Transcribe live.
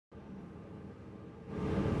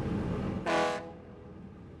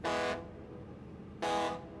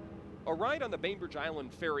A ride on the Bainbridge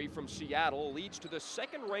Island Ferry from Seattle leads to the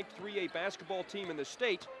second-ranked 3A basketball team in the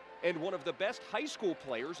state and one of the best high school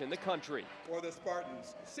players in the country. For the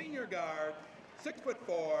Spartans, senior guard,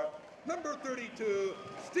 6'4", number 32,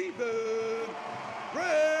 Stephen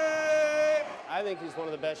Gray. I think he's one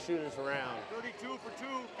of the best shooters around. 32 for 2,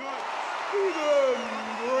 good. Stephen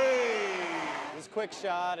Gray. His quick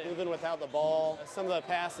shot, moving without the ball, some of the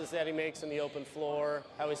passes that he makes in the open floor,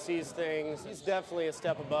 how he sees things. He's definitely a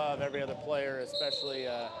step above every other player, especially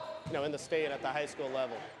in the state at the high school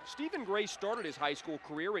level. Stephen Gray started his high school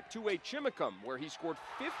career at 2A Chimacum, where he scored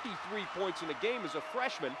 53 points in a game as a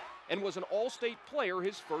freshman and was an all-state player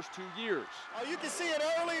his first 2 years. You can see it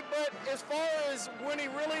early, but as far as when he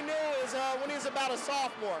really knew is when he was about a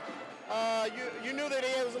sophomore. You knew that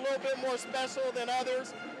he was a little bit more special than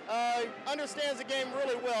others. Understands the game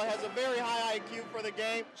really well, has a very high IQ for the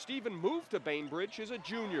game. Stephen moved to Bainbridge as a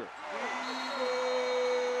junior.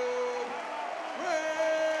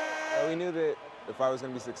 We knew that if I was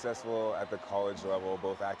going to be successful at the college level,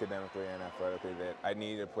 both academically and athletically, that I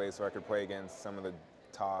needed a place where I could play against some of the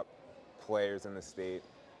top players in the state.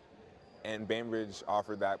 And Bainbridge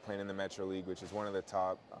offered that playing in the Metro League, which is one of the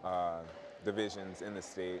top divisions in the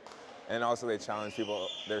state. And also they challenged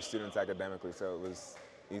their students academically, so it was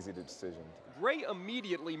easy decision. Gray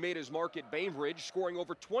immediately made his mark at Bainbridge, scoring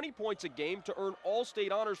over 20 points a game to earn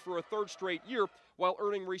all-state honors for a third straight year while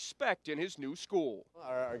earning respect in his new school.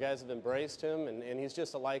 Our guys have embraced him, and he's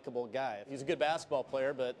just a likable guy. He's a good basketball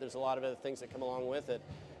player, but there's a lot of other things that come along with it.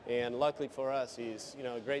 And luckily for us, he's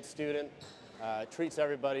a great student, treats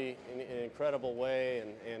everybody in an incredible way,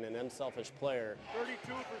 and an unselfish player. 32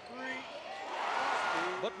 for 3.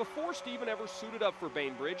 But before Stephen ever suited up for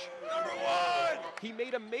Bainbridge, he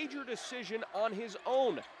made a major decision on his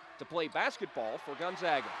own to play basketball for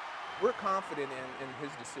Gonzaga. We're confident in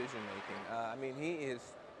his decision making. I mean, he is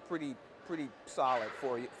pretty solid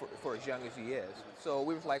for as young as he is. So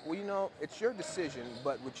we was like, well, it's your decision,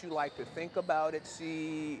 but would you like to think about it,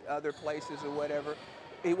 see other places or whatever?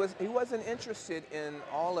 He wasn't interested in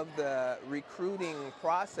all of the recruiting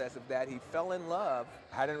process of that. He fell in love.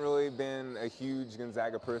 Hadn't really been a huge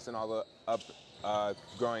Gonzaga person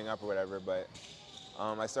growing up or whatever, but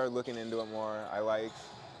I started looking into it more. I liked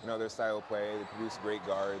their style of play. They produce great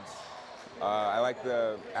guards. I like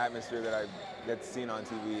the atmosphere that I get seen on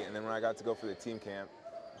TV, and then when I got to go for the team camp,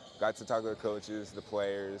 got to talk to the coaches, the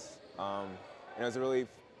players. It was a really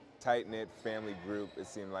tight-knit family group, it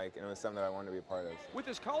seemed like, and it was something that I wanted to be a part of. With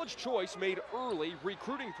his college choice made early,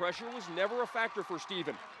 recruiting pressure was never a factor for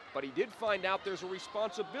Stephen. But he did find out there's a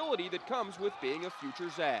responsibility that comes with being a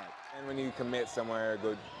future Zag. And when you commit somewhere,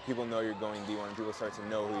 people know you're going D1, and people start to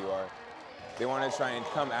know who you are. They want to try and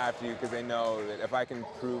come after you because they know that if I can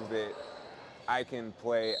prove that I can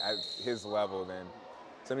play at his level, then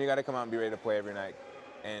you got to come out and be ready to play every night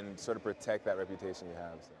and sort of protect that reputation you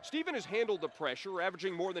have. So. Stephen has handled the pressure,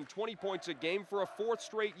 averaging more than 20 points a game for a fourth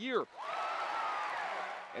straight year.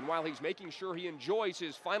 And while he's making sure he enjoys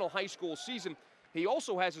his final high school season, he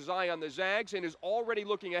also has his eye on the Zags and is already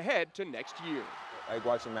looking ahead to next year. I like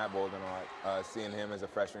watching Matt Bolden a lot, seeing him as a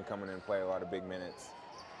freshman come in and play a lot of big minutes,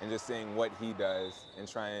 and just seeing what he does and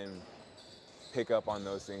try and pick up on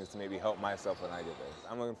those things to maybe help myself when I get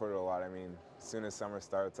there. I'm looking forward to a lot. I mean, as soon as summer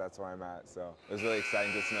starts, that's where I'm at. So it was really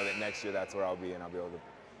exciting just to know that next year that's where I'll be, and I'll be able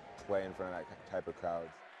to play in front of that type of crowd.